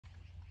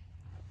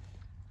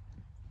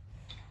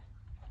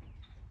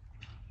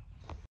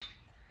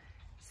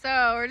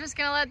So we're just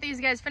gonna let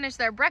these guys finish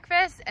their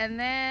breakfast and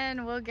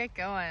then we'll get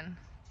going.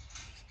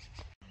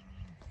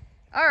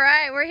 All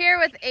right, we're here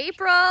with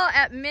April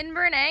at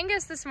Minburn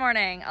Angus this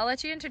morning. I'll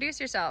let you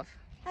introduce yourself.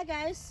 Hi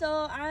guys,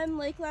 so I'm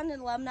Lakeland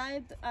alumni.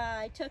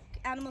 I took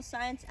animal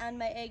science and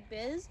my egg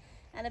biz,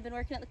 and I've been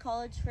working at the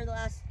college for the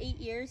last 8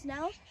 years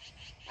now.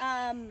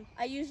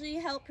 I usually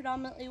help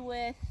predominantly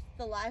with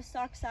the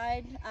livestock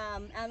side.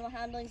 Animal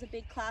handling is a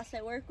big class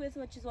I work with,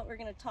 which is what we're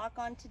going to talk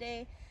on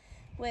today.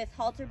 With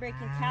halter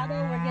breaking cattle,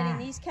 we're getting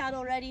these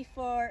cattle ready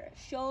for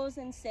shows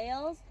and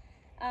sales.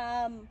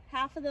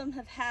 Half of them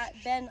have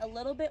been a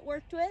little bit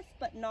worked with,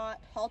 but not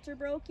halter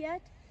broke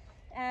yet.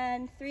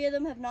 And 3 of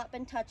them have not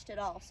been touched at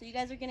all. So you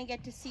guys are going to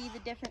get to see the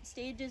different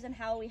stages and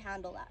how we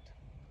handle that.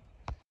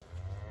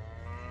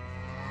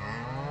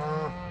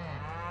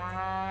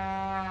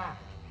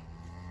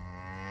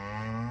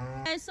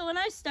 So when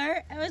I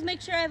start, I always make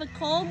sure I have a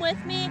comb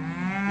with me.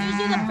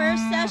 Usually the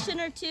first session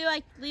or 2,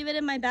 I leave it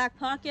in my back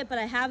pocket, but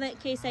I have it in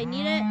case I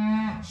need it.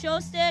 Show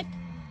stick,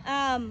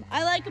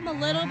 I like them a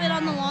little bit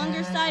on the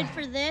longer side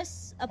for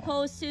this,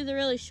 opposed to the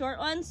really short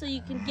ones, so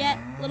you can get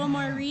a little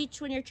more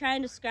reach when you're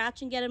trying to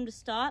scratch and get them to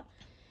stop.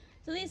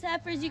 So these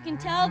heifers, you can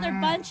tell they're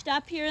bunched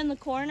up here in the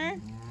corner.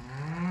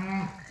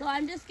 So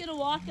I'm just gonna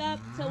walk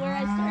up to where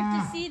I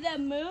start to see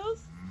them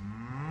move.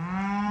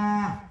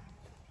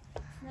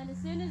 And as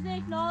soon as they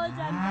acknowledge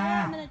I'm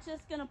there, I'm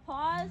just gonna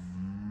pause,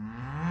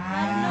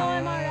 let them know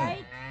I'm all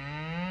right.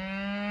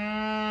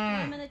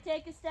 And I'm gonna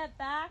take a step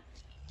back.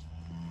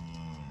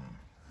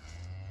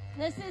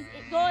 This is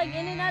going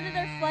in and out of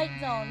their flight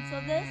zone. So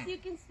this, you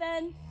can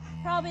spend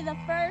probably the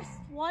first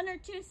 1 or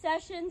 2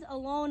 sessions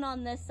alone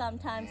on this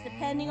sometimes,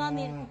 depending on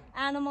the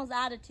animal's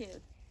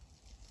attitude.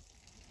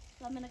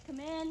 So I'm gonna come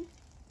in.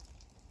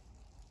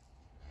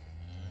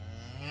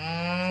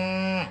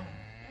 And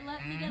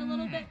let me get a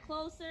little bit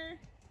closer.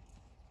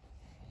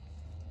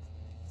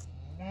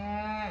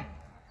 I'll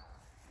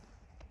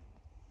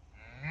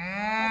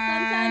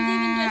sometimes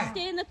even just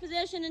stay in the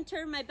position and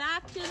turn my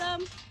back to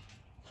them.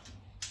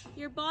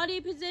 Your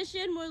body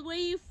position, the way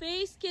you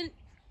face, can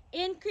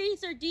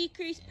increase or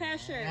decrease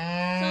pressure.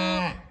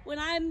 So when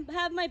I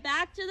have my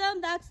back to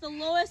them, that's the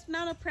lowest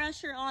amount of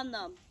pressure on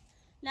them.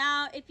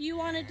 Now, if you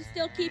wanted to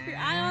still keep your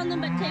eye on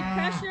them but take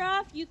pressure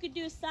off, you could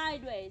do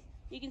sideways.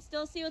 You can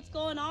still see what's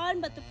going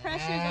on, but the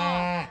pressure's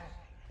off.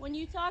 When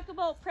you talk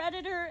about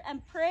predator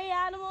and prey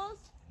animals,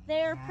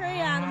 they are prey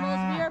animals,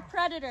 we are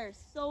predators.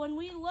 So when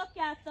we look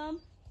at them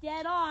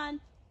dead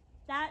on,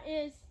 that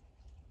is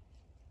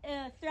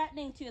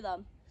threatening to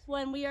them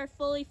when we are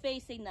fully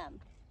facing them.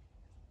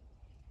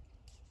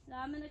 So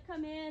I'm going to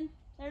come in.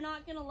 They're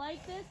not going to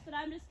like this, but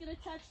I'm just going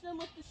to touch them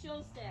with the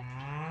show stick.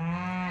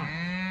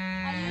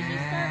 I usually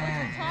start with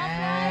the top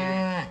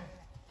line.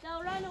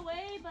 They'll run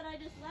away, but I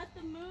just let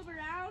them move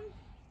around.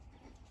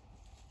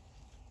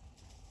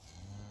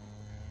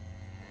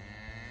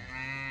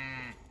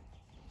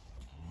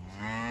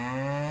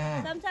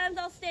 Sometimes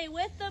I'll stay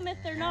with them if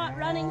they're not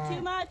running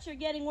too much or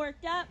getting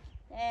worked up.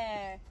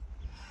 There.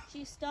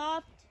 She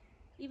stopped.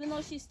 Even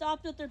though she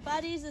stopped with her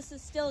buddies, this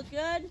is still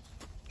good.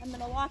 I'm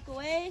going to walk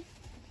away.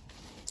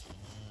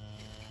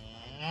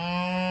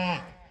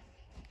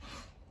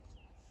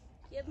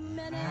 Give them a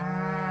minute.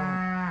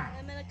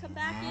 I'm going to come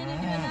back in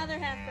and do another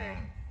heifer.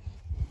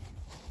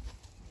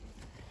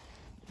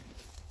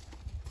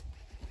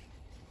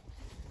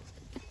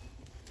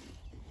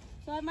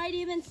 So I might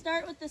even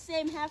start with the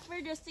same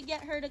heifer just to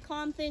get her to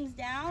calm things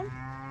down.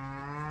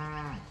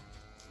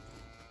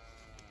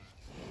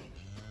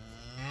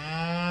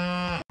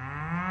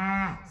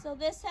 So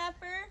this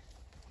heifer,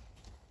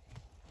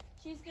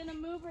 she's gonna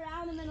move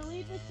around. I'm gonna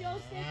leave the show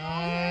stick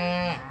on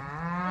her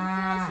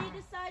until she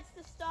decides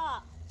to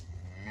stop.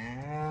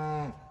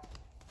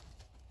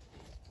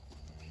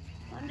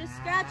 I'm just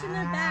scratching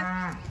their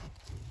back.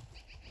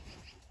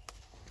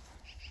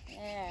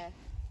 There.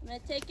 I'm gonna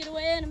take it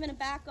away and I'm gonna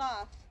back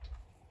off.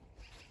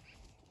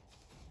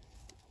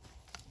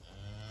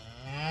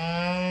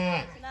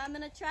 So now I'm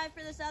going to try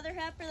for this other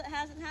heifer that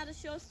hasn't had a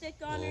show stick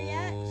on her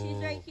yet. She's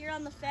right here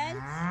on the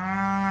fence.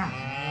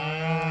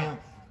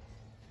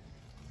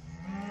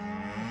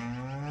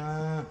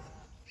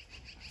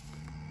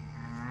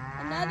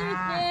 Another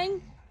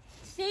thing,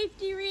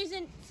 safety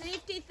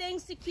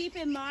things to keep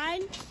in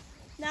mind.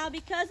 Now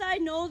because I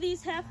know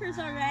these heifers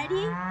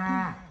already,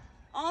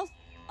 I'll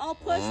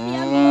push the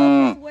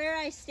envelope with where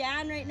I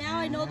stand right now.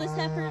 I know this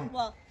heifer,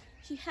 well,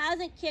 she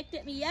hasn't kicked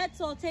at me yet,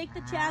 so I'll take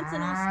the chance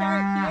and I'll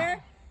start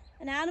here.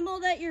 An animal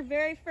that you're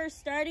very first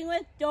starting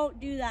with, don't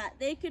do that.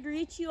 They could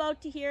reach you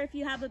out to here if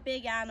you have a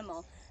big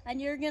animal.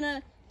 And you're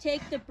gonna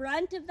take the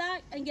brunt of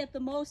that and get the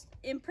most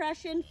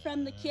impression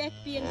from the kick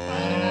being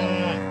fired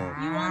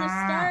out. You wanna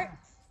start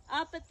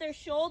up at their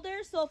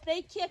shoulders, so if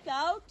they kick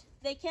out,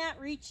 they can't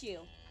reach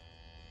you.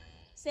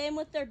 Same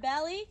with their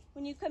belly.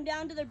 When you come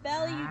down to their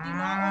belly, you do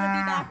not wanna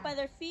be back by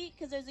their feet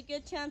because there's a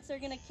good chance they're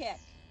gonna kick.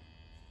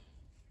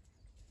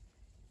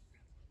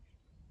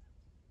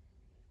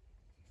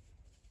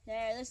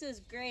 There, this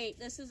is great.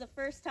 This is the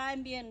first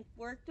time being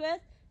worked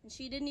with. And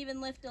she didn't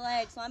even lift a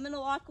leg, so I'm gonna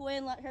walk away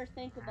and let her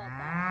think about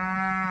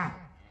that.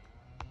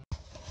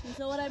 And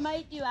so what I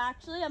might do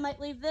actually, I might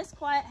leave this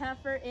quiet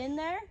heifer in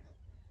there,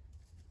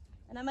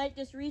 and I might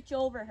just reach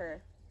over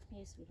her.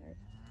 Hey, sweetheart.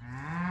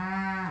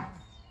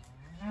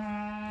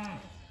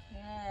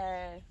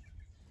 There.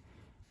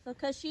 So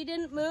because she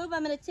didn't move,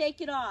 I'm gonna take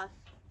it off.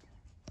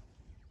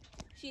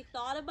 She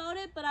thought about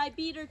it, but I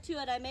beat her to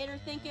it. I made her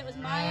think it was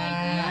my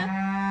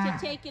idea to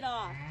take it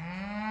off.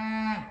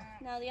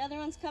 Now the other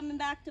one's coming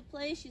back to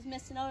play. She's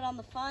missing out on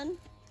the fun.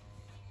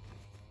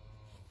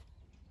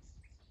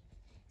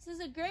 This is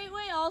a great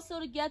way also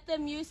to get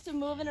them used to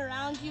moving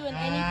around you in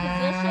any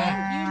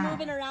position, you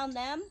moving around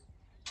them,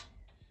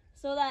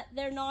 so that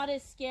they're not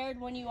as scared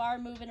when you are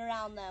moving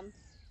around them.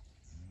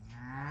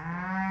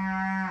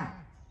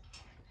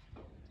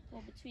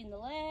 Go between the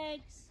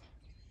legs.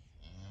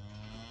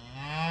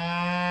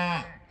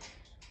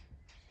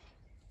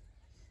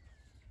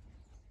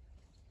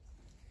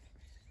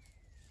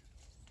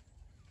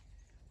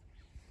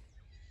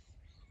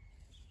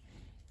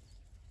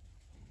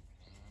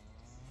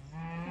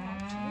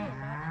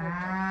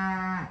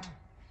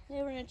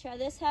 Okay, we're gonna try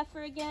this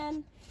heifer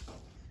again.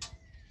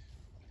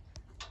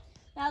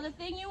 Now the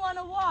thing you want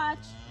to watch,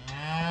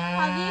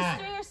 how these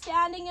three are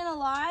standing in a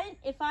line.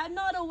 If I'm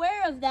not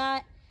aware of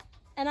that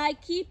and I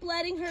keep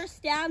letting her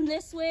stand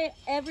this way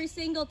every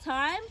single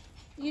time,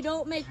 you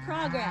don't make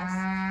progress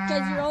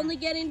because you're only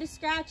getting to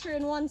scratch her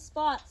in one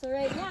spot. So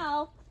right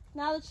now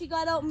that she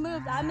got out and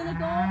moved, I'm gonna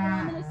go and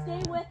I'm gonna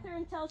stay with her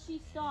until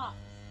she stops.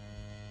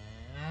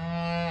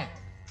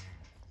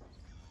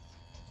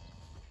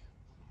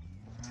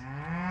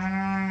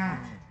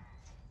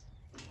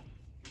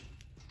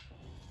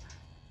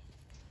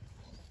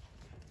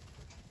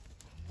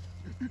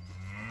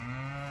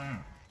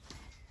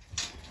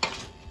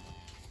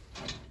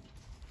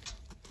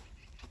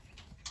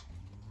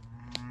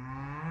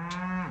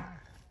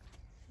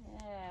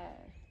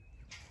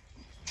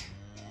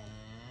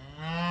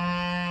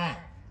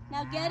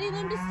 Now getting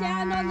them to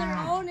stand on their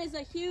own is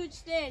a huge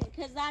thing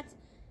because that's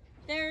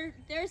their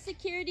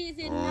security is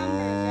in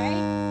numbers,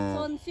 right?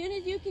 So as soon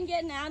as you can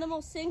get an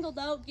animal singled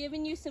out,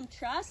 giving you some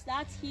trust,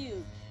 that's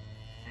huge.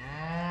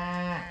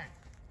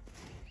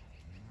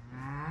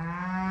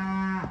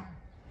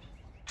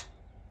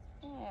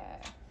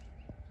 There.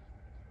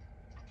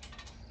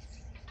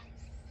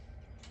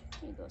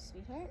 Here you go,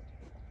 sweetheart.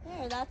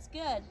 There, that's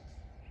good.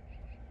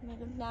 I'm gonna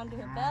go down to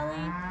her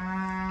belly.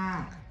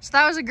 So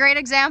that was a great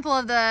example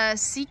of the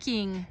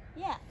seeking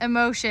Yeah.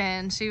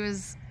 emotion. She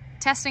was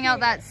testing out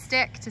that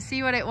stick to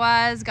see what it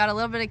was, got a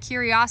little bit of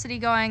curiosity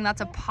going.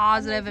 That's a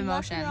positive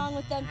emotion. Nothing wrong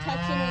with them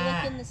touching or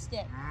licking the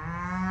stick.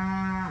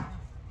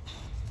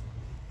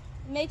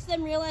 It makes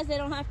them realize they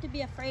don't have to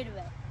be afraid of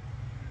it.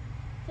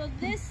 So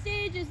this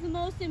stage is the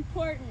most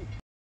important.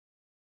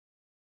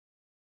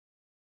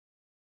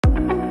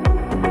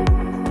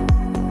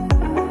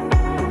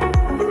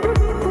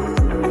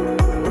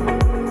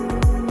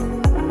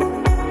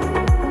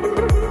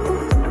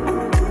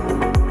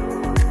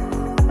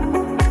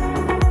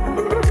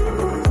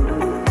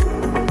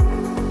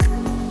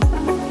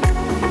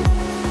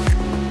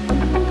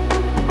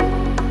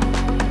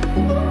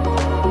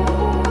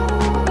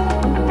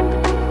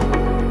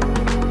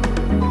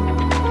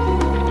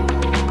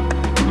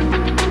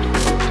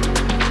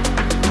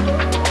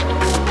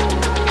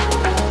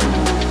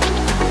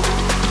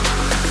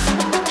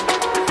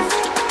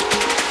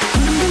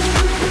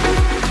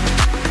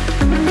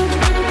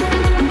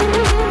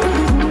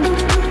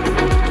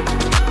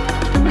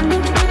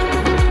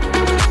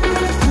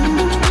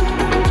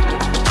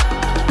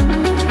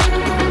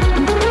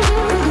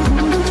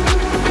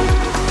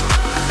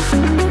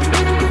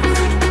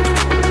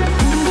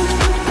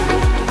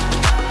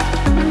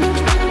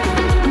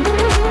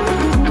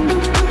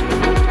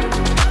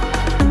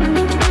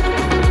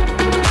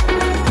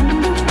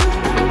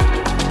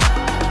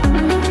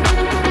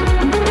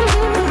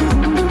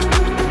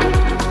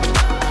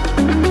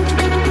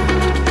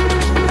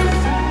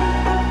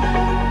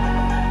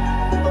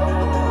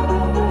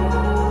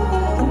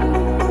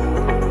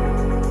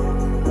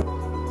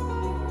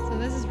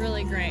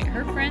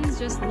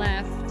 Just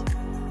left,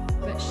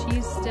 but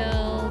she's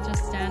still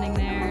just standing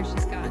there.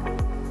 She's got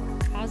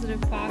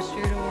positive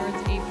posture towards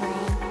April.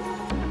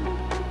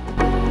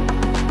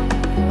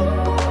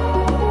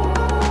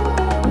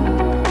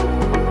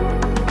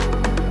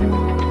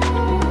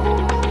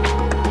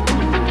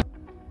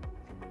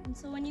 And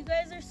so when you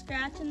guys are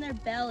scratching their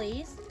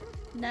bellies,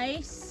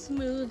 nice,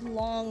 smooth,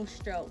 long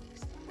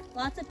strokes.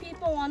 Lots of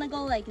people want to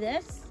go like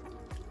this,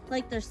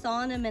 like they're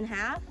sawing them in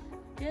half.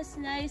 Just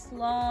nice,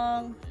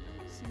 long,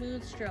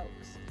 smooth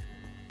strokes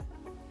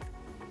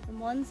from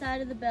one side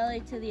of the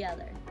belly to the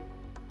other.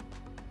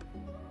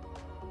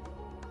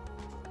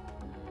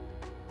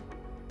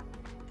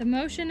 The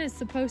motion is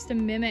supposed to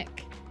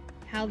mimic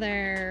how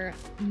their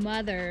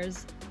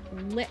mothers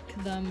lick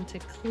them to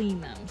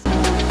clean them.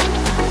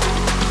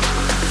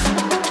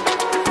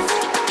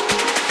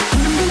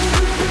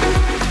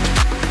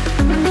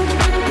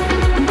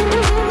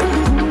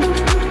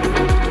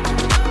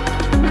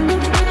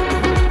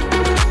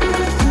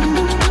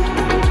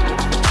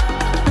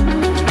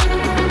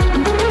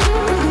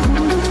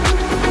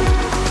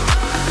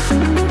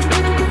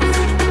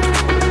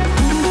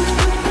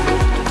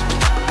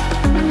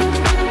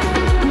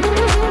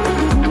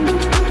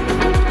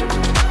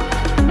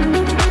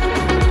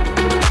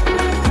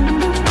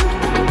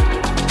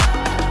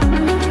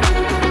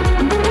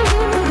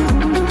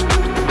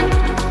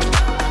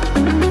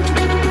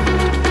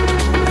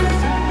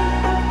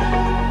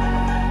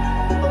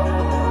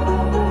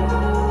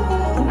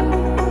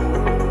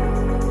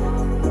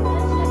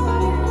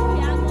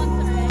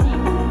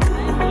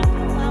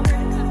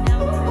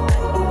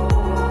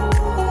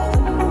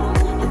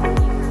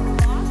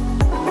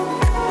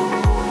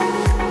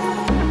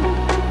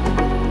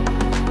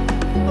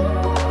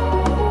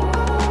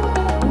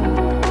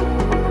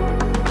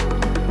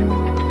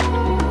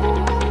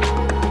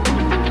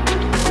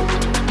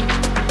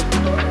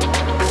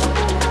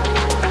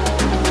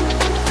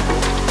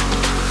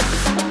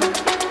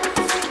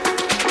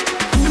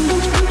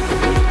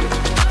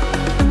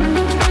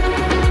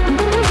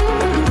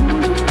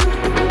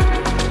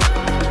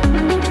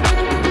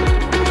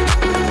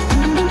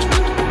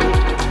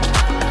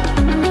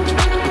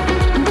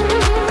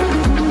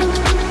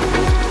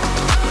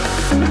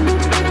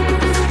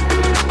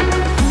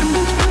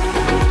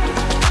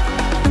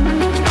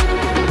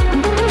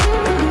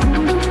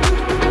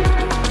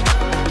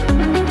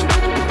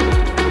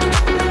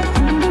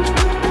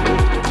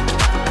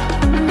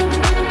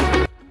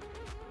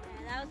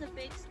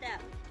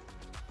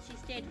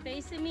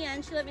 facing me,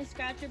 and she let me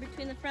scratch her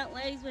between the front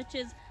legs, which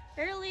is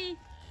fairly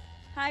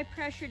high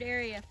pressured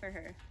area for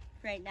her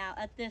right now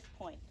at this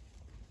point.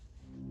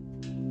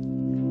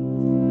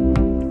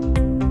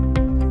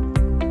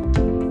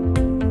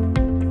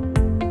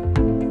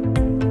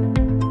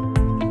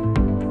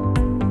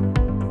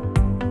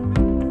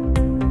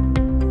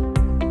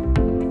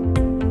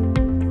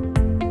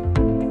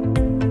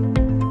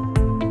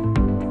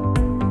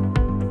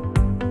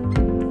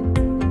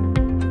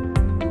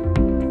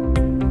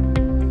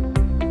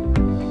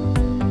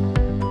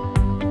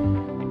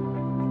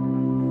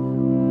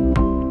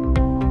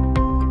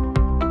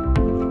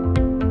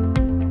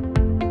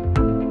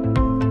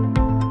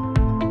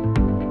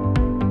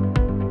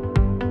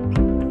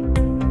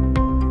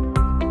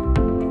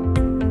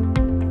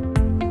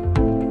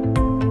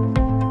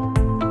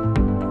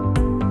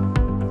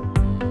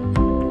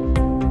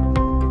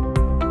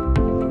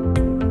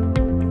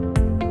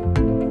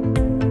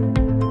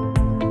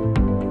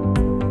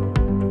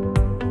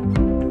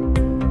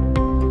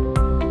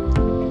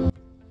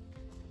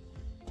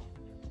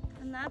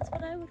 That's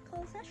what I would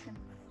call a session.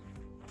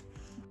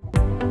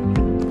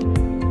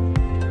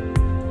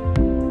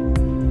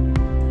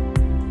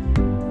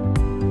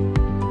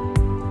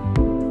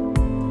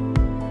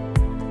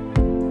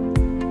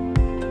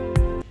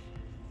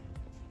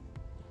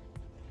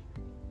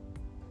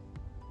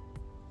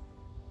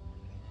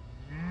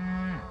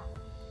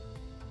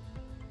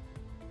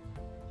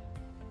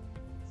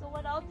 So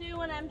what I'll do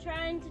when I'm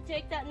trying to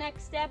take that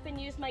next step and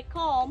use my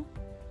comb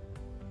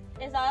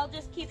is I'll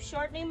just keep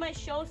shortening my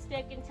show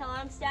stick until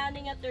I'm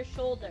standing at their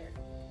shoulder.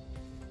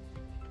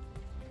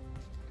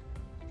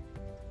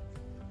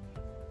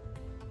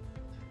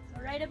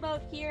 So right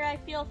about here, I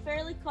feel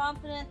fairly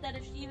confident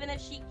that even if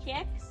she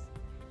kicks,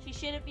 she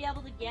shouldn't be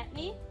able to get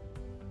me.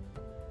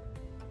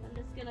 I'm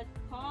just gonna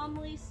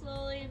calmly,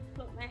 slowly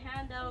put my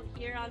hand out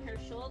here on her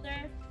shoulder.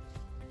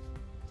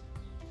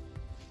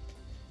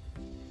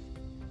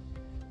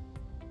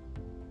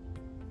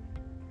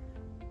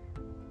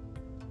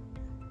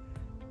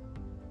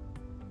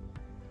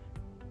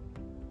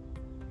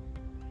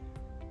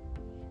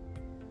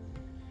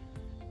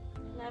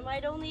 I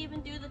might only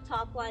even do the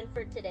top line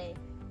for today.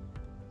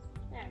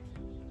 There.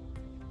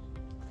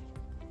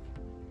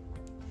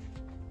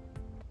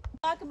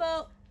 Talk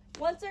about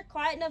once they're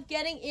quiet enough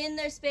getting in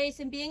their space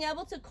and being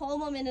able to comb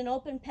them in an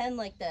open pen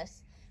like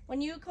this. When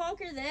you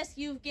conquer this,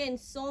 you've gained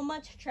so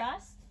much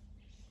trust.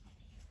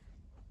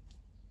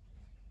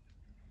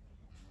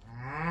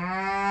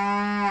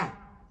 I'm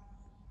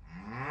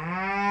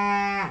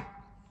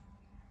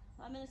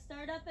going to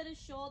start up at his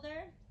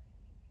shoulder.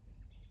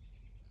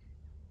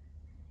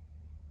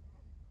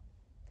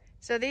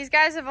 So these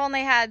guys have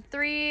only had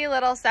 3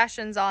 little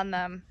sessions on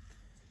them.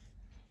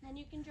 And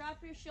you can drop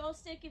your show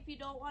stick if you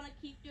don't want to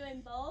keep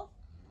doing both.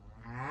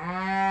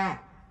 I'm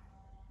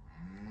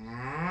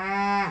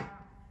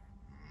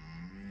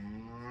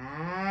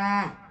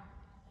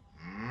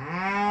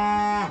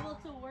able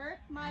to work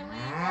my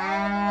way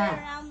all the way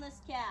around this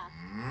calf.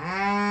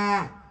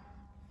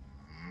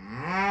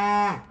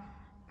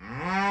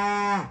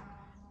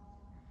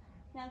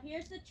 Now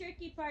here's the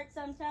tricky part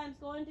sometimes,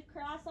 going to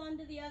cross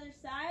onto the other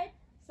side.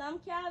 Some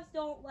calves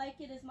don't like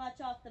it as much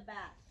off the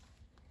bat.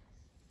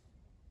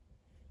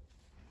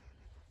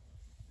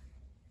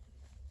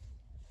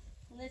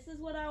 And this is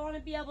what I want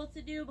to be able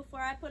to do before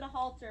I put a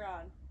halter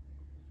on.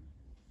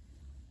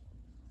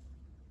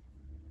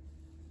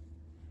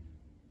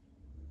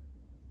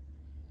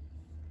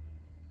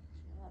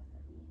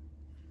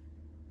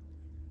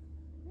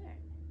 There.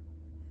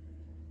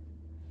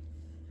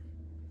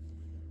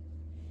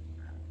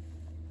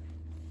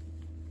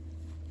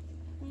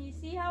 And you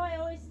see how I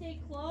always stay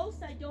close?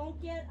 I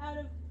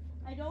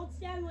don't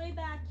stand way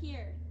back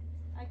here.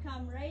 I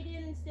come right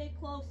in and stay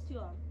close to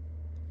him.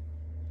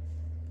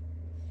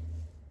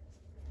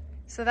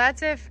 So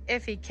that's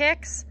if he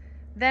kicks,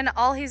 then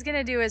all he's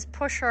gonna do is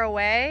push her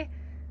away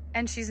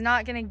and she's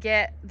not gonna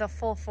get the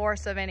full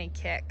force of any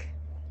kick.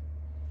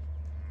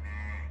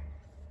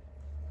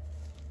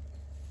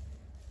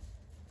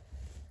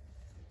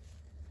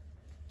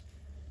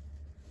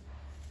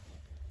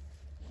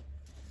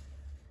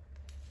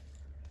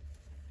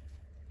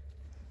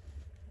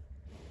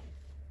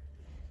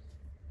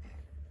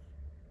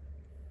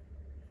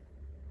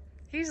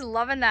 He's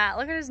loving that.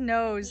 Look at his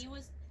nose.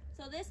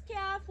 So this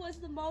calf was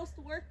the most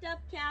worked up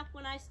calf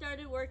when I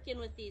started working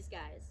with these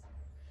guys.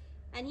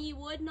 And he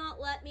would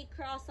not let me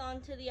cross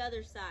on to the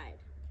other side.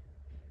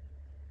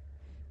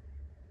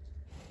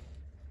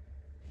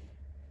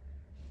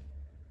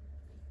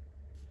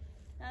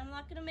 I'm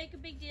not going to make a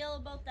big deal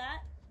about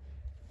that.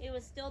 It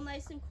was still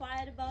nice and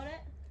quiet about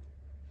it.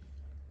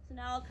 So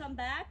now I'll come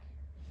back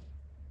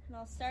and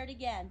I'll start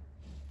again.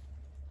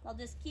 I'll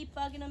just keep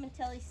bugging him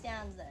until he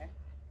stands there.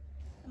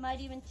 I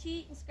might even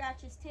cheat and scratch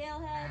his tail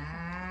head.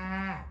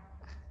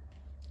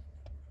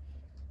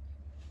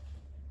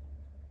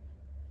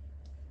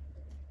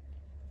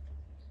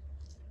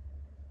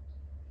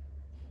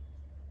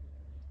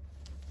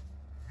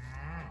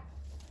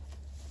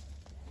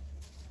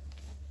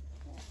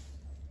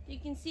 You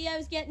can see I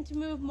was getting to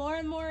move more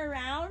and more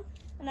around,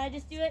 and I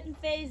just do it in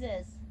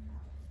phases.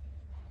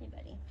 Hey,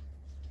 buddy.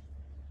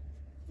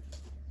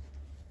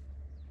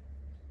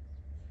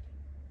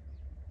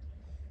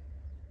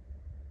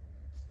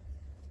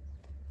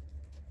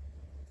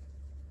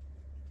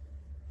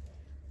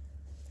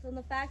 So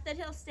the fact that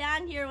he'll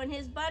stand here when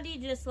his buddy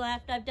just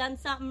left, I've done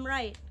something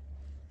right.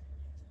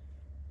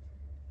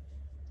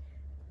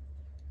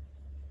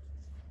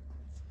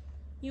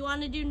 You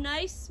want to do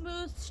nice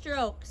smooth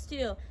strokes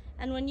too.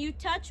 And when you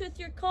touch with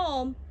your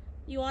comb,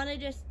 you want to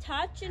just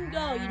touch and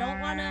go. You don't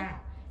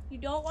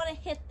want to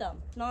hit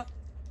them. You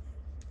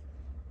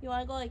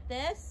want to go like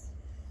this.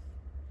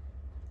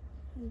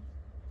 You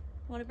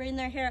want to bring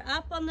their hair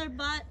up on their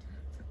butt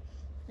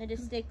and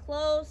just stay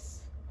close.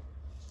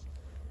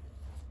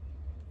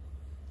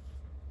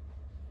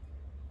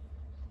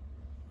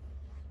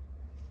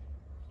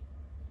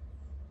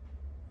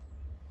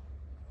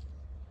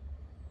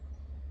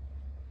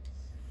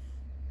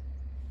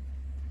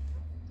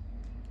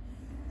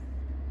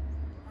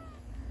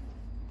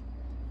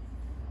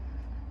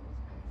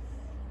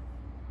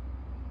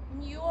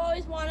 You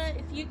always want to,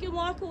 if you can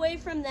walk away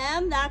from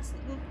them, that's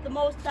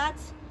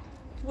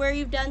where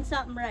you've done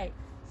something right.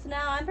 So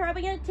now I'm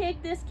probably going to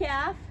take this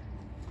calf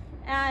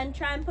and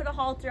try and put a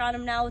halter on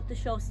him now with the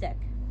show stick.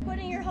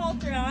 Putting your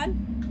halter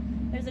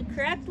on, there's a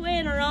correct way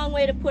and a wrong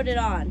way to put it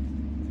on.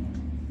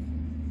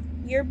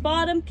 Your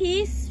bottom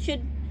piece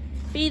should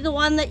be the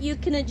one that you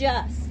can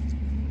adjust.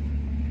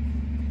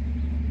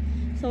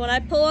 So when I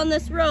pull on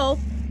this rope,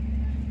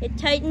 it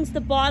tightens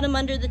the bottom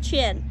under the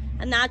chin.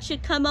 And that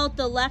should come out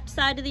the left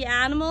side of the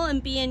animal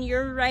and be in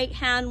your right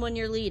hand when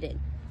you're leading.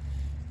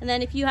 And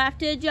then if you have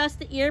to adjust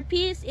the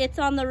earpiece, it's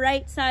on the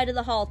right side of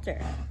the halter.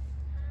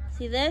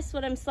 See this,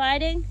 what I'm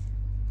sliding?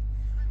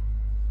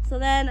 So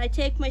then I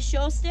take my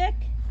show stick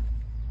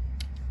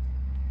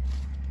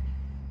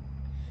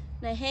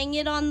and I hang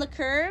it on the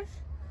curve.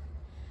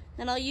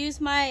 And I'll use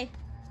my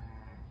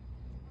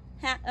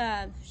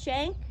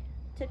shank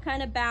to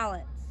kind of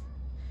balance.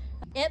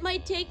 It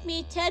might take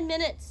me 10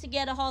 minutes to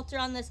get a halter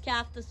on this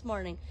calf this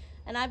morning,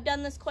 and I've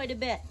done this quite a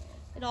bit.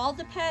 It all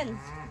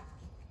depends.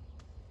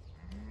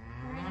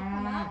 We're gonna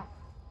come up.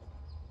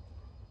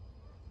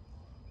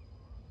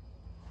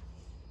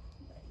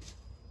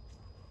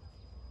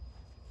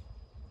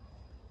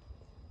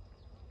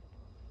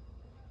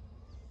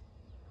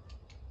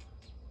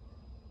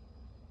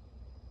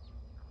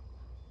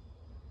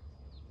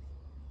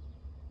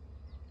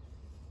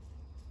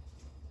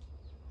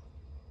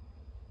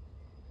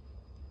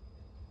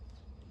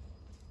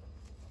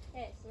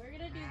 Okay, so we're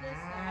gonna do this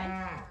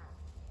guy.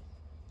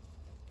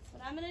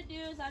 What I'm gonna do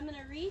is I'm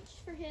gonna reach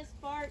for his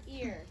far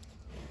ear.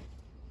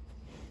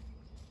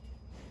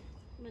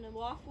 I'm gonna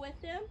walk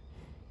with him.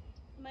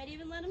 I might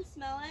even let him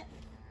smell it.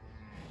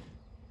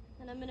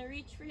 And I'm gonna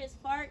reach for his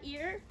far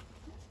ear.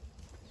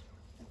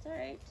 That's all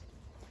right.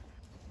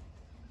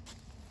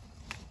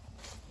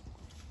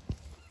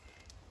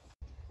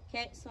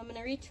 Okay, so I'm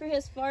gonna reach for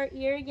his far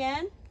ear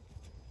again.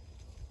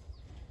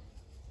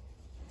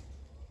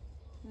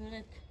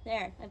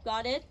 There, I've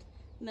got it.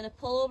 I'm gonna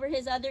pull over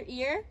his other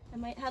ear. I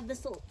might have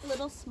this a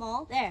little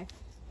small. There,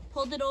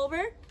 pulled it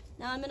over.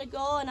 Now I'm gonna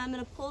go and I'm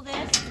gonna pull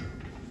this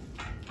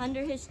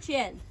under his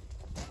chin.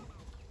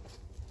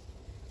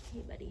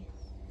 Hey, buddy,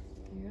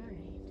 you're all right.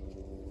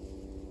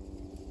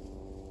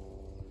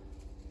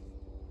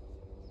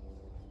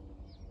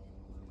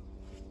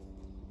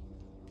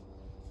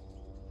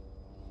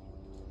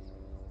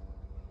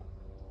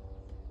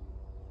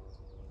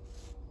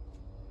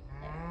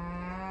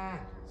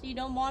 So you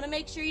don't want to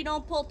make sure you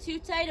don't pull too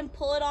tight and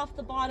pull it off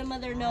the bottom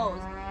of their nose.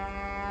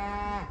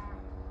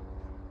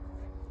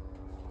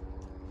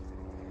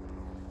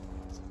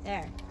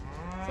 There.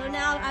 So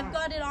now I've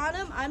got it on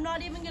him. I'm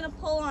not even going to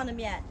pull on him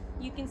yet.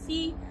 You can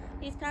see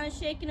he's kind of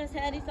shaking his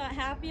head. He's not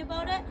happy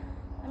about it.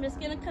 I'm just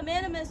going to come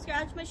in. I'm going to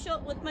scratch my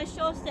with my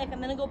show stick. I'm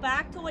going to go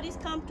back to what he's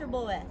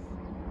comfortable with.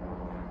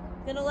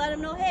 I'm going to let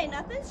him know, hey,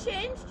 nothing's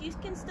changed. You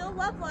can still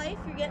love life.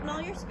 You're getting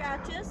all your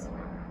scratches.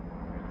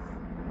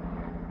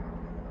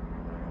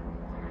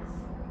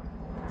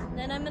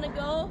 Then I'm gonna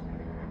go,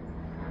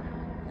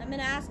 I'm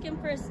gonna ask him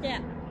for a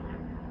step.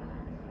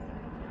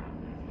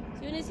 As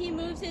soon as he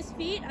moves his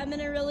feet, I'm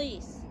gonna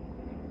release.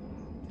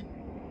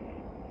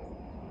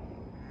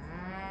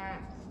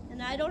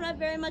 And I don't have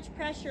very much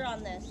pressure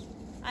on this.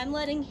 I'm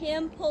letting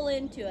him pull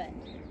into it.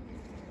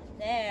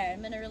 There,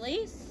 I'm gonna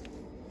release.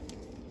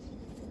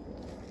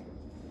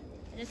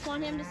 I just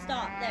want him to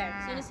stop, there.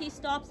 As soon as he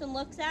stops and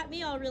looks at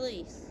me, I'll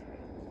release.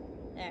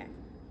 There.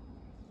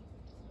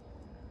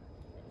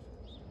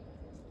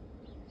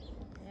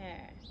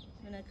 There.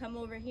 I'm gonna come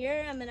over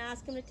here. I'm gonna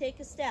ask him to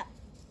take a step.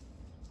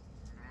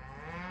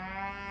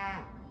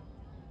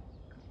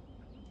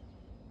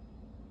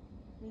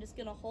 I'm just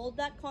gonna hold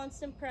that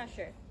constant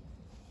pressure.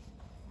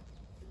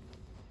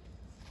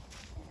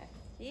 There.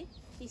 See?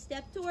 He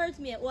stepped towards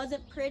me. It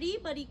wasn't pretty,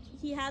 but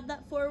he had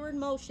that forward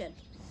motion.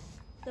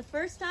 The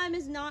first time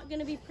is not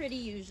gonna be pretty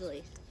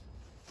usually.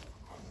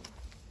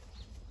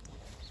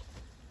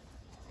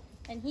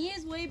 And he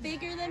is way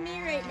bigger than me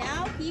right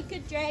now. He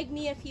could drag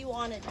me if he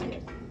wanted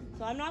to.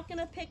 So I'm not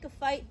gonna pick a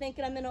fight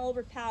thinking I'm gonna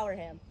overpower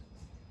him.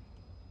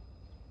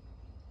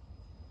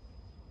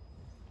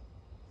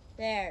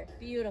 There,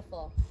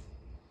 beautiful.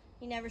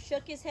 He never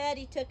shook his head,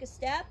 he took a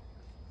step.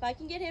 If I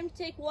can get him to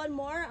take one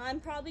more, I'm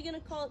probably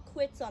gonna call it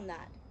quits on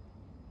that.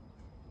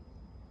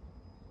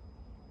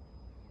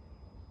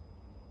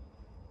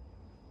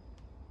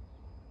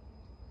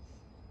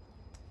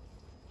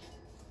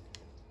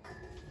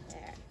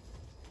 There.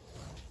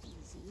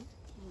 Easy,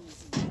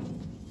 easy.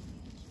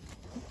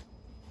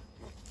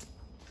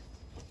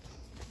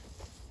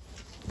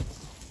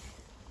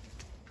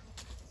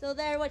 So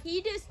there, what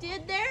he just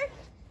did there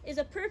is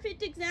a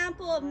perfect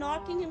example of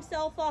knocking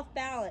himself off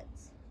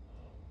balance.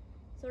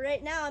 So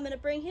right now I'm going to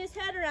bring his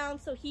head around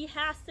so he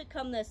has to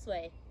come this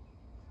way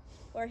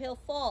or he'll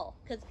fall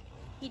because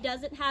he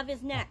doesn't have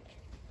his neck.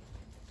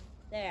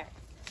 There.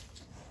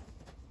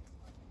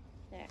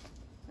 There.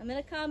 I'm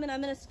going to come and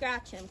I'm going to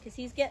scratch him because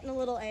he's getting a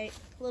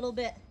little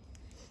bit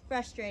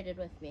frustrated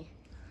with me.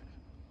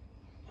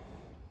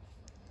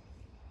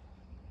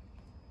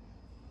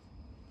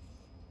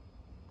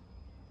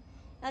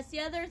 That's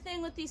the other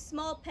thing with these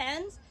small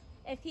pens.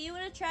 If he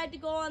would have tried to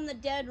go on the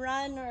dead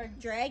run or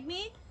drag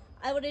me,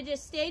 I would have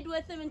just stayed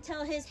with him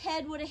until his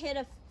head would have hit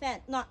a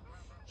fence. Not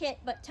hit,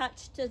 but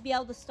touched to be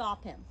able to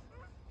stop him.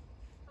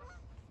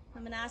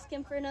 I'm going to ask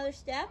him for another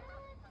step.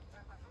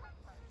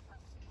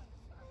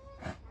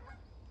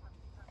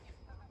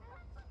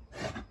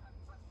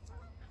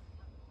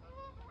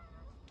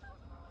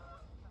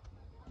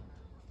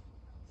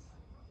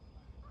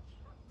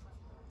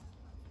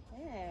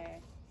 There.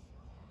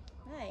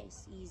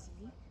 Nice, easy.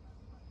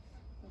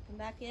 I'll come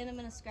back in, I'm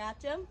going to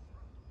scratch him.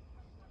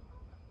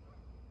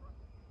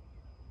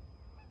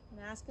 I'm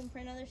going to ask him for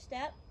another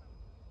step.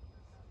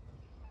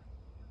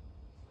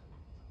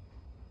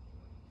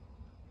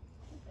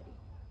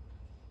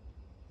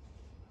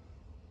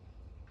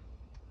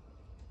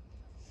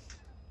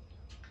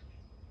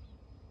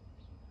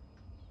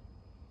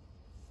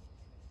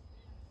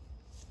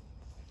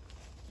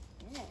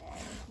 There,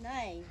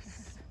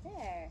 nice.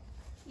 There.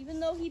 Even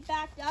though he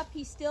backed up,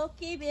 he still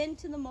gave in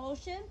to the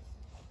motion.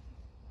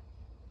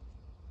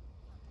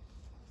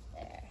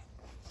 There.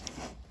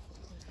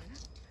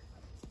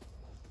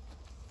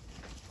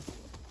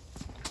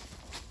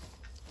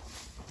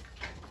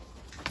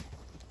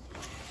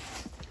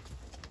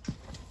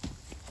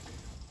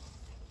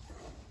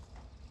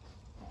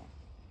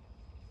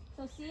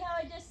 So see how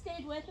I just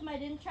stayed with him? I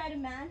didn't try to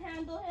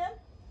manhandle him.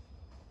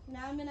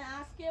 Now I'm going to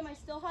ask him, I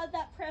still had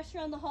that pressure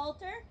on the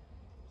halter.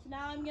 So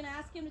now I'm going to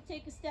ask him to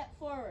take a step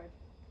forward.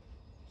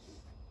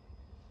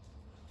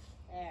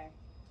 There.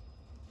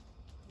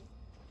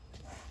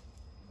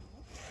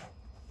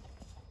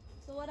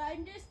 So what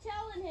I'm just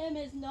telling him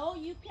is, no,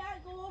 you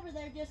can't go over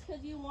there just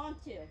because you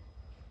want to.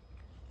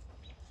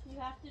 You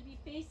have to be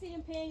facing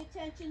and paying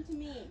attention to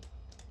me.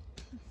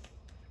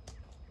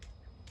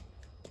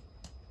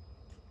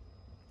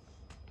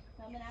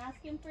 So I'm going to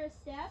ask him for a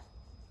step.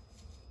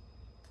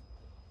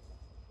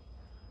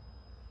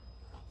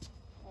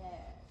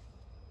 There.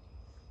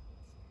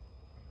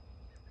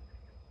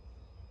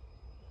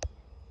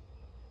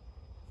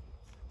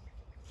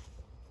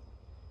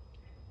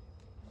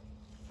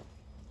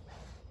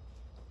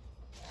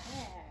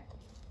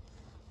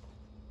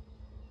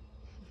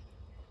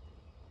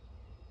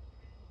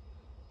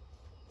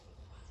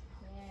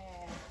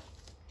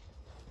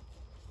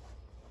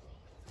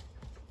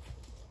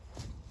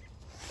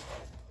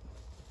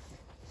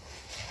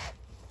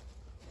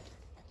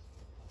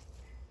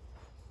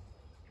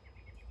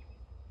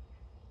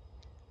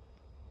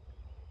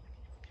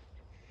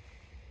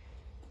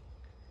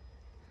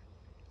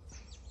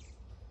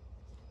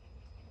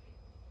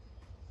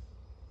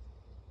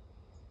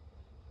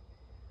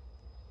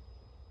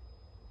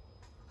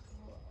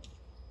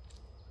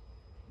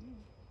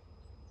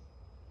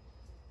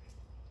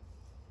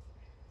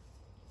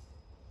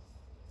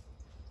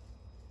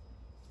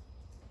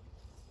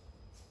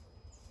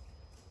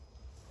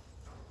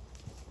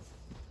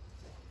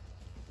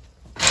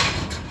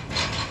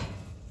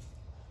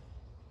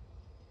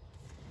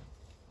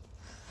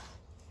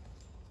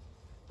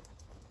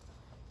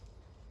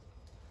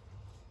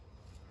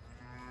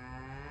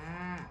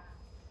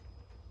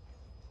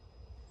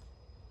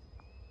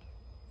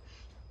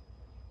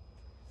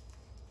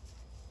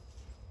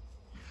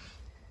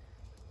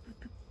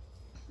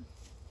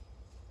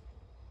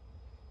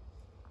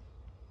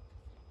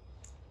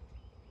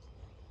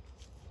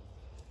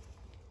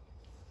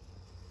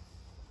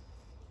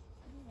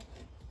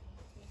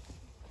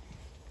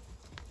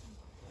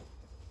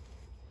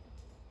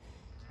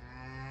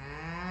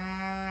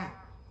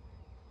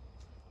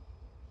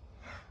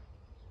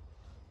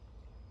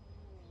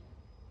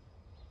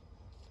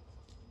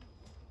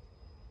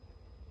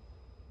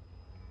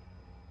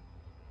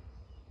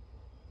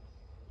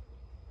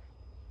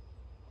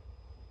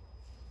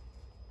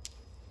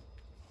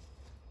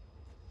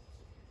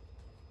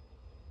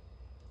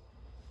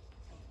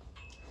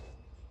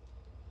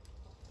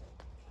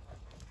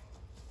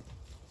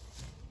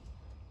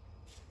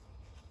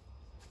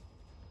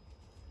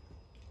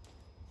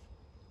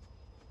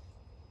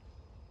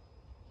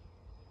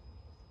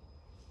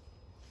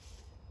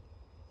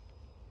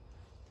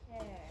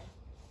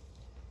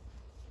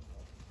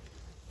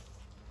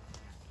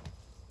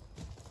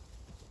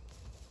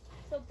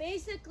 So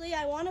basically,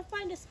 I want to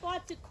find a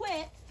spot to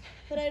quit,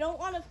 but I don't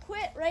want to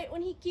quit right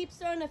when he keeps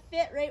throwing a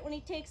fit, right when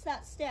he takes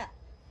that step.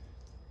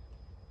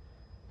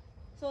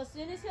 So as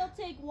soon as he'll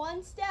take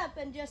one step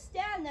and just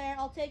stand there,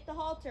 I'll take the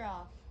halter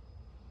off.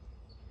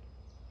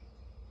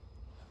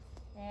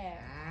 There.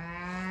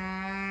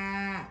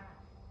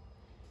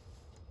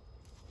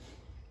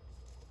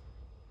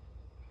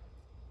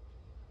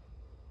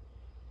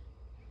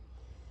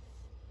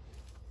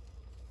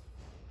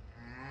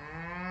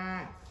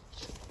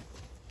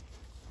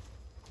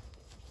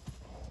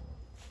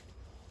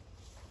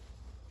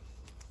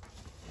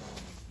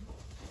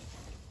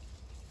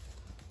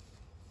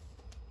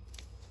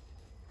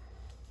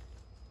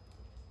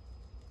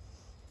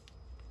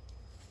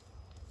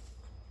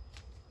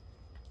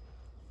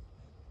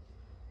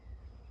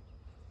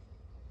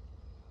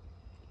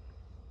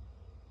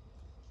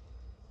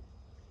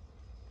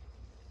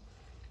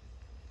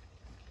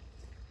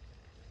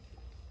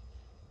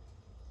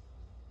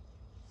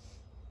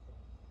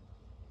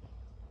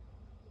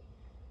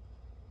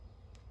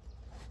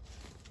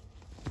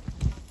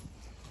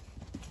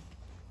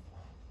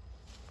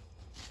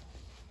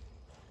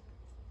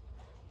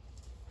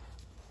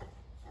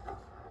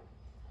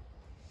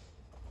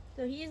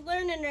 So he's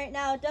learning right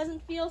now. It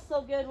doesn't feel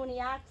so good when he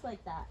acts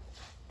like that.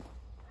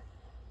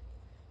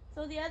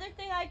 So the other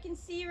thing I can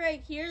see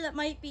right here that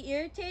might be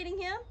irritating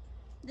him,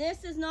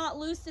 this is not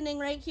loosening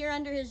right here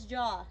under his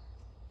jaw.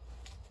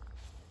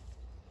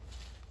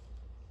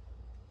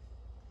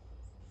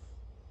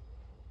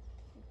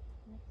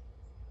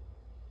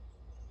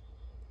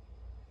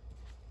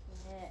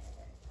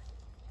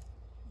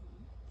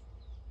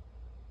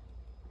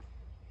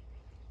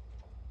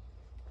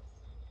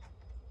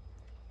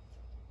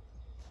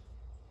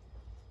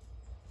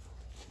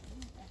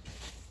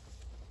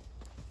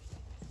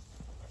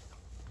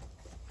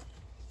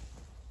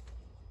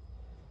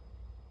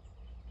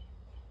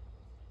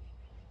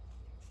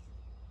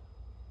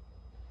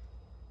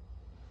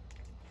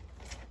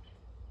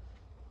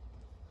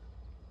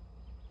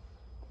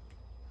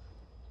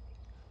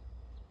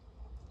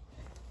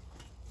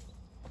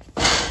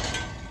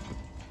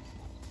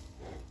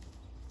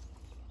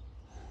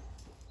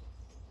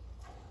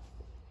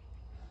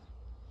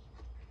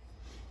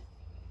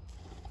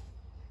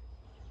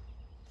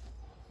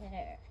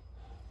 There.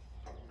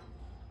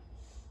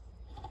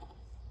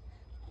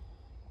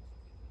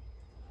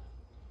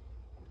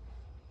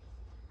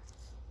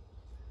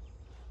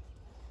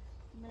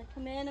 I'm going to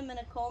come in, I'm going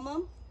to comb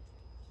him.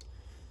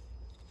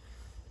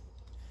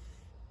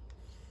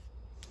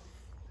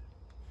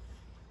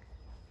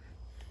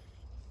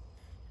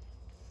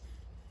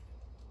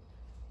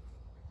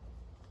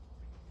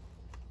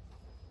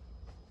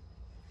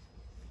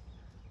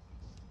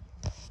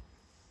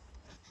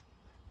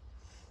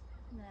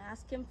 I'm going to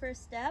ask him for a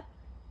step.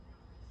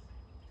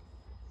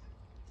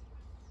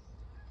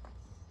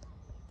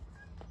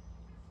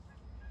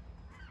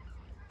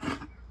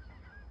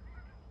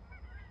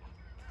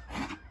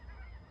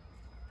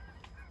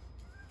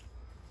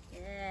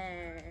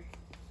 There.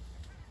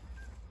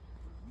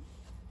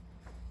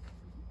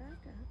 Back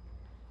up.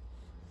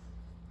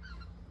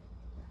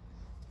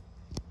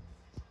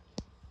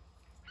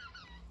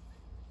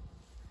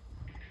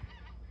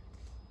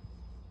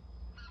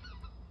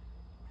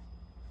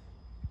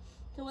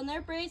 So when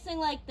they're bracing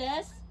like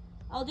this,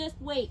 I'll just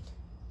wait.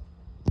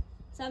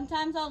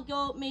 Sometimes I'll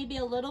go maybe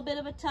a little bit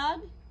of a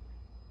tug,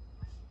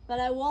 but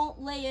I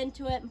won't lay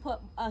into it and put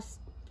a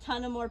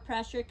ton of more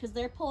pressure because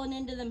they're pulling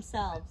into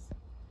themselves.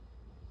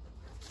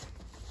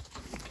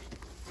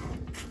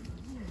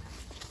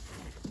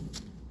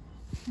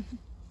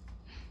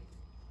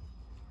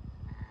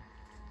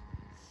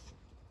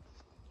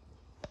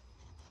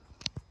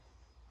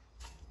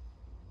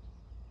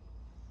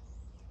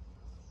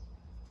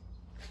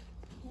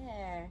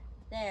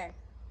 There.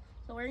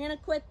 So we're gonna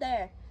quit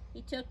there.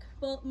 He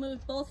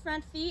moved both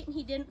front feet and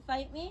he didn't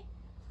fight me.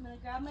 I'm gonna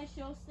grab my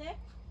show stick.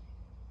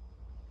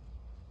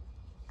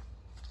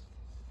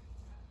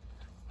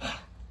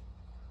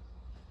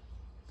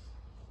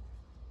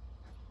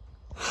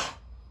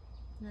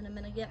 And then I'm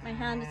gonna get my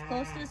hand as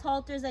close to his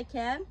halter as I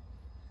can. I'm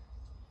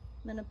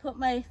gonna put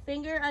my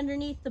finger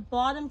underneath the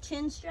bottom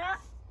chin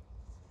strap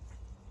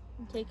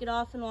and take it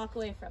off and walk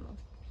away from him.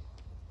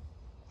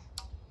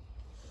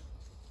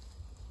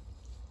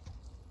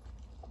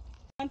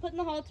 I'm putting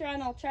the halter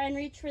on, I'll try and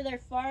reach for their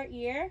far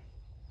ear.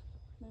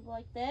 Move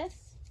like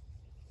this.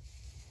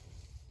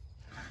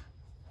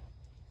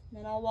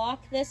 Then I'll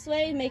walk this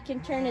way, make him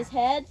turn his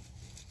head.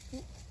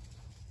 And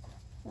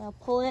I'll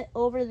pull it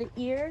over the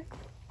ear,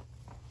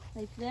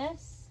 like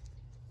this.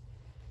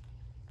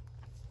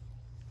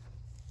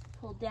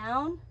 Pull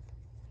down,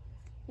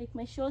 take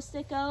my show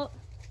stick out.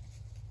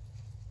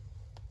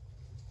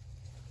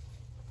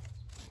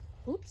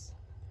 Oops.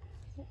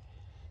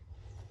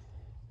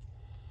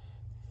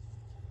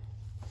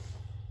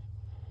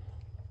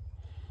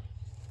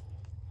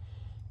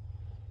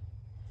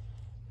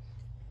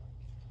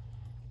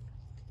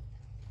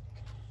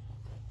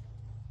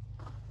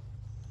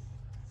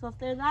 So if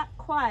they're that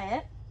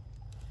quiet,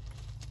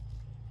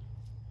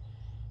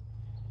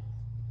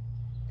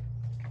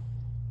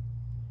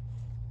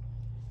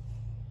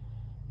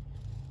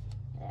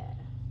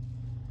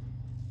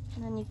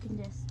 And then you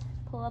can just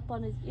pull up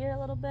on his ear a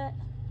little bit.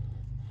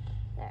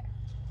 There.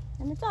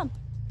 And it's on.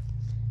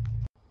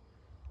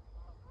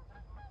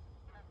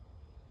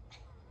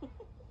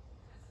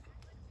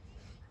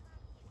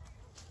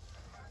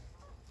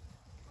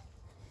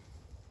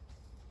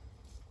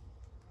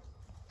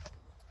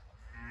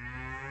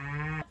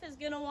 Is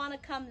gonna want to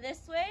come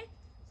this way,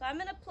 so I'm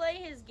gonna play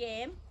his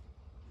game.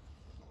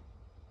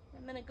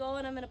 I'm gonna go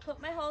and I'm gonna put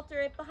my halter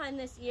right behind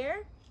this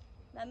ear.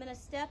 And I'm gonna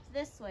step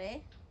this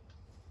way.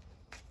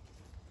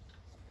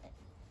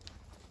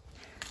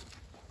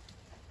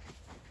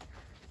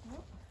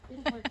 Nope,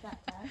 didn't work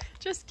that time.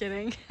 Just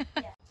kidding.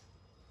 Yeah.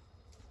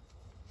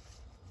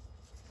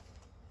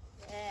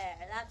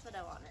 There, that's what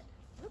I wanted.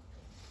 Oop.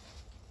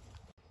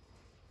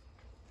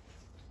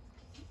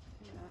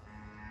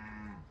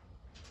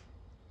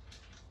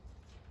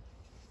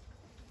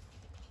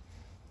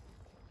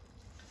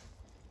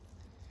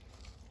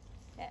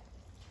 Okay.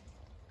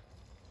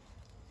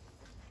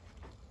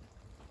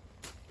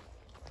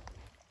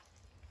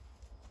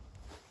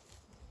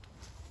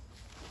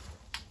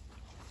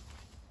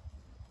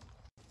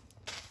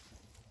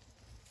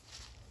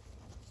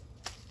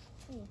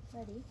 Okay,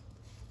 ready.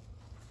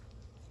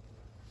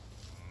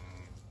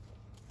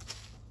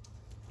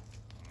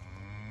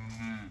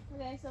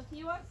 Okay, so if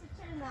he wants to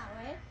turn that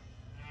way,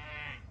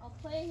 I'll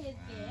play his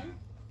game.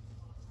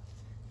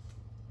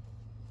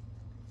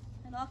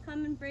 And I'll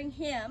come and bring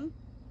him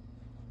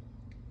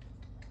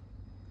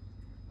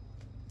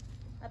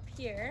up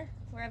here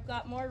where I've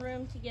got more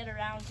room to get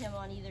around him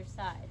on either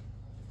side.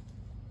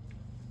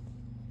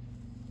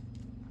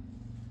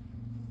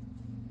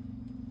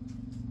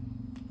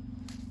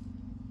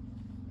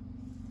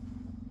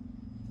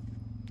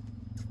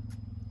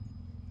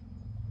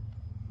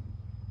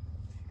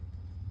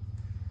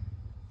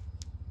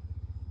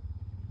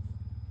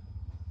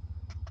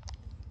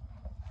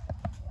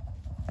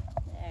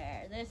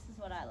 There, this is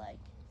what I like.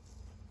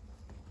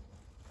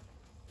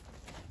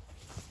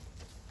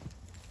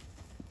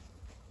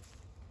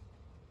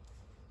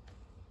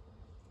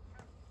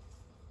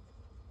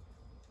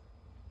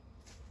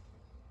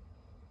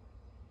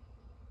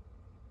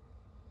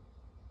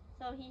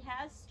 So he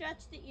has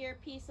stretched the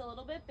earpiece a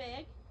little bit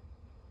big.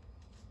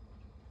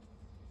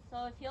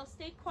 So if he'll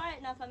stay quiet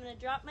enough, I'm going to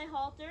drop my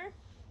halter,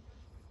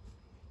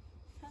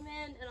 come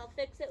in, and I'll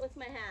fix it with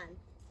my hand.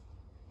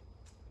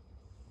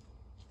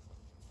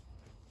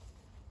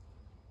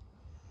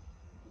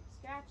 Keep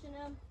scratching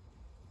him.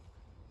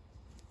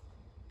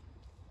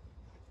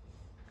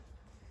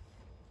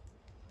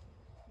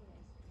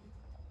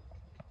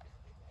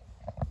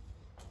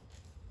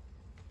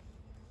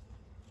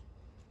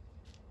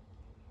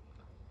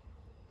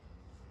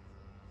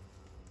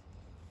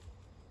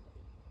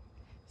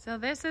 So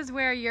this is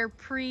where your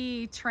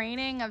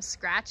pre-training of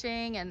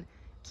scratching and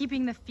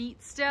keeping the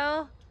feet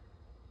still,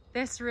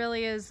 this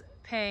really is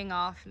paying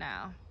off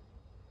now.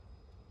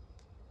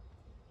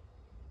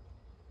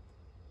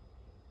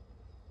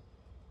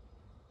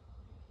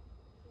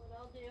 What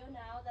I'll do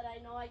now that I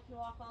know I can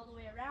walk all the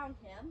way around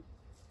him,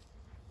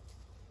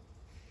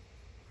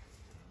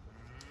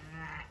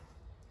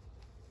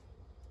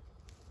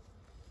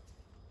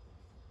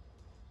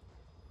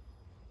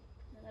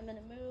 then I'm going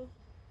to move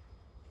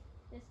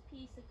this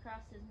piece across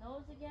his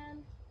nose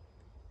again.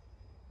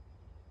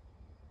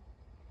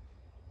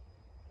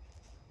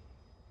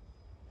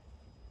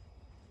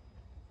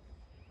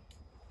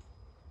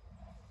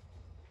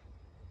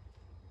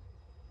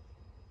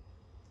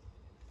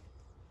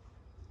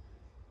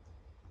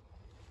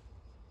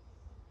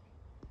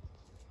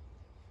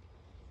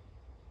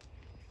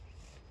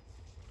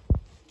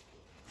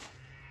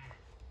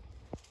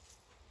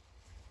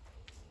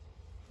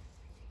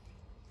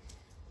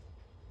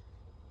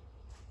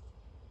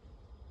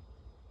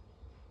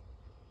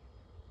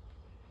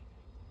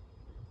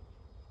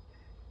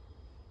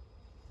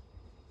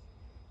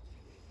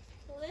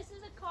 So this is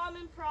a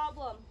common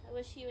problem I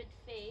wish he would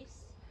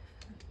face.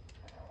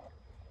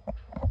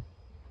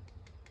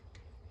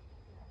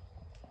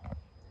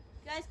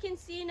 You guys can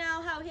see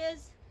now how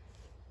his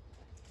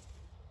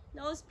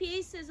nose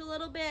piece is a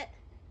little bit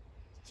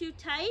too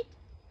tight.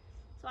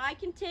 So I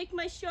can take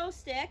my show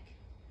stick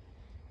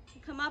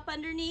and come up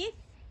underneath,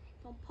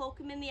 don't poke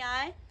him in the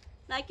eye,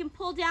 and I can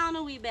pull down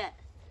a wee bit.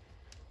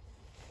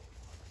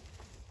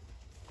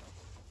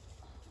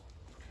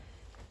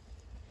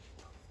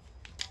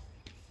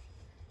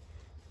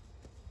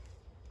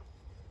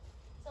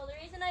 So the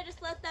reason I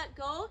just let that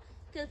go,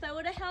 because if I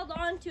would have held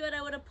on to it,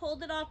 I would have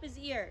pulled it off his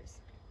ears.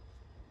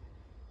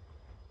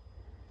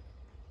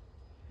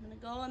 I'm gonna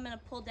go, I'm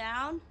gonna pull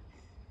down.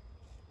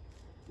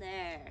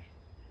 There.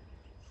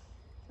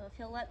 So if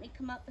he'll let me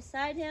come up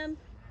beside him,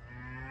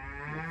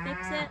 I'm gonna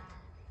fix it.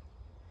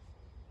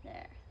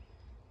 There.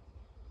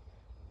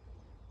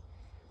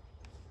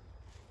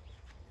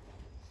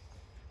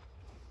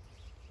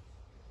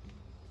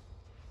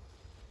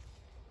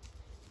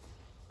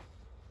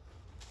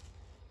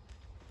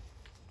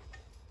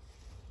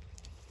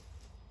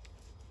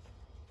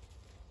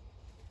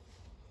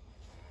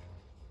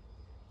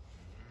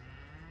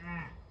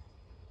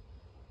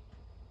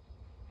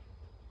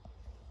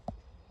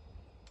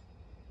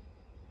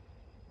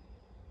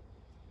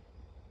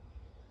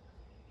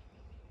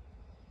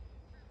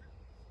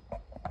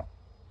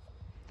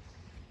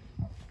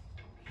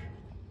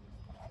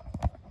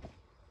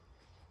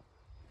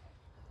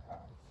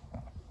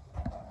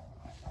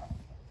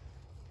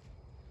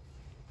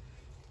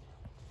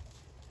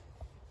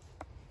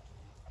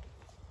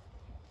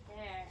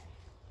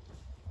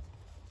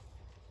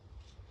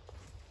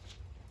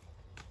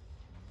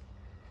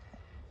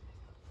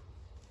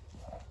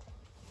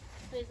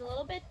 he's a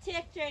little bit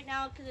ticked right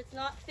now because it's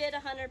not fit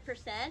 100%,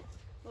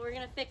 but we're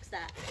gonna fix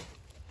that.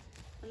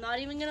 I'm not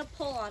even gonna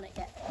pull on it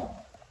yet.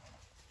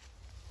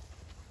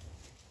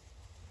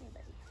 Hey,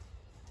 buddy.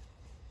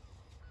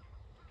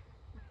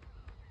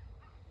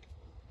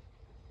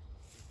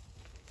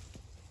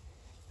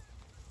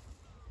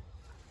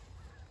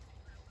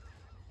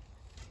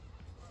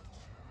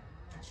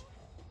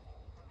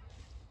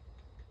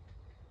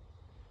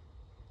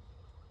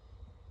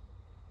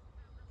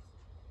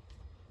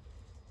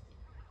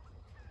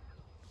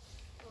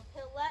 If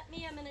he'll let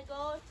me, I'm gonna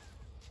go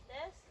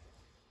this.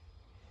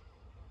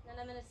 Then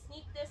I'm gonna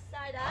sneak this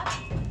side up.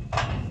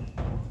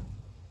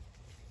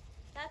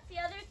 That's the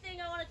other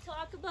thing I want to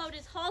talk about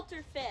is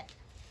halter fit.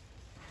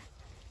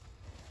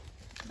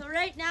 So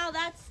right now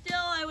that's still,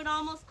 I would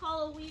almost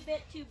call a wee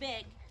bit too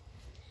big.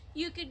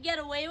 You could get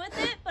away with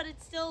it, but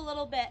it's still a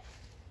little bit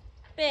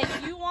big.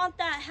 You want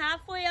that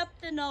halfway up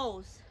the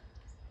nose.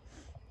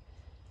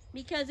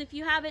 Because if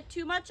you have it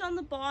too much on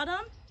the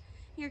bottom,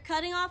 you're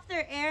cutting off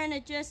their air and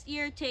it just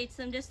irritates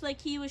them, just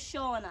like he was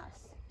showing us.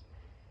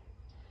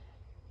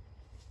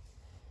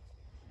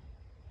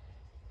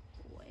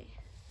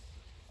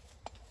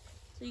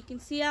 So you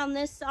can see on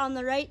this, on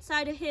the right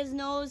side of his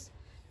nose,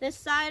 this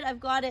side, I've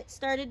got it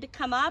started to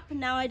come up, and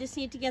now I just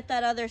need to get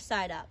that other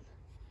side up.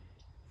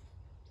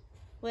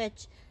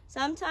 Which,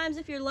 sometimes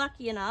if you're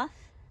lucky enough,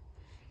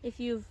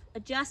 if you've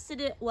adjusted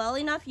it well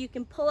enough, you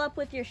can pull up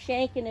with your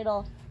shank and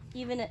it'll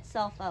even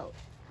itself out.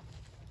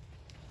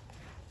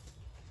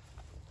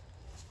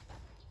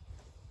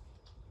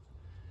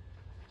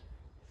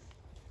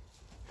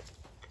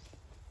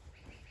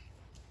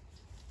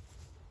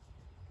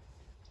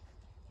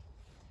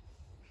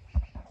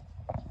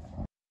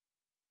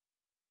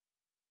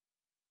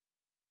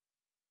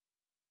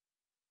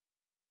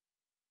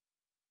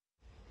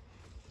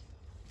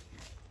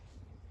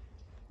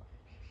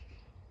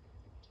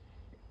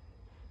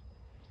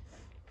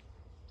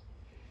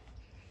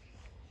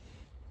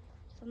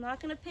 I'm not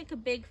gonna pick a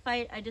big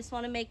fight. I just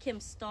wanna make him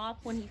stop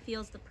when he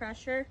feels the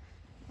pressure.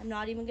 I'm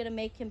not even gonna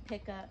make him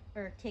pick up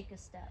or take a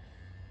step.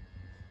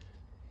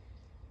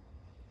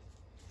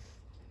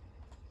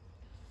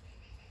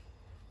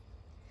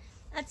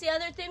 That's the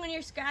other thing when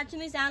you're scratching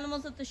these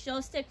animals with the show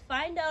stick.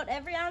 Find out,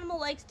 every animal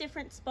likes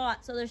different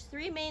spots. So there's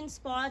 3 main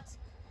spots,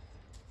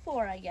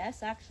 4 I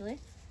guess actually,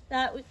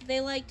 that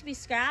they like to be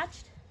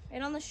scratched.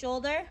 Right on the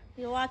shoulder.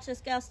 You'll watch this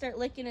guy start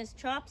licking his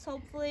chops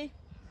hopefully.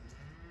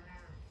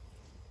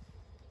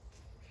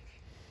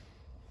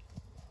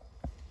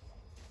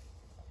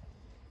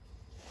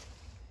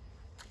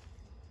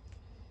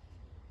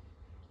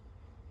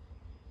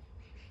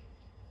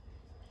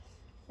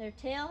 Their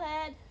tail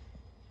head.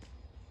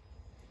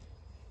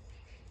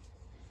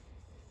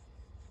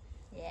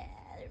 Yeah,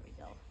 there we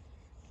go.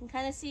 You can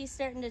kind of see he's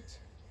starting to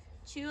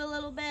chew a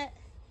little bit.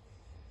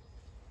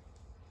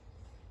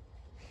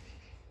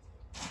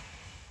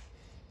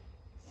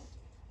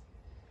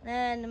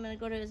 Then I'm going to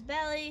go to his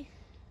belly.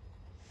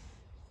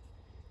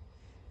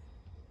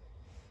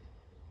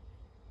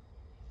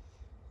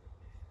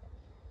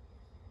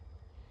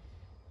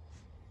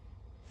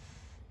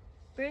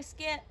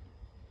 Brisket.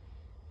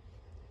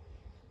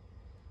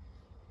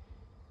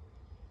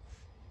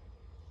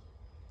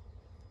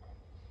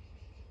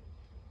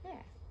 There.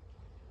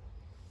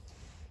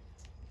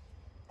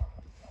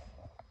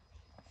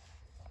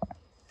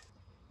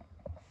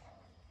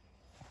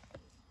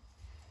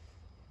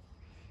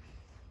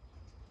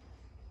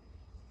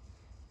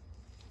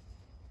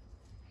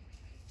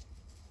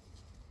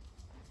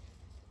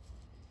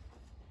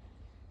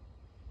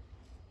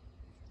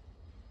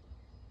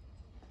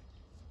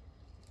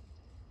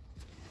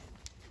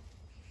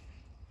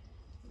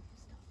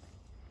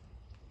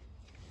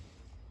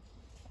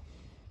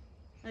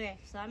 Okay,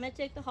 so I'm going to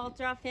take the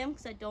halter off him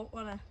because I don't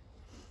want to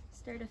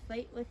start a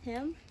fight with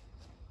him.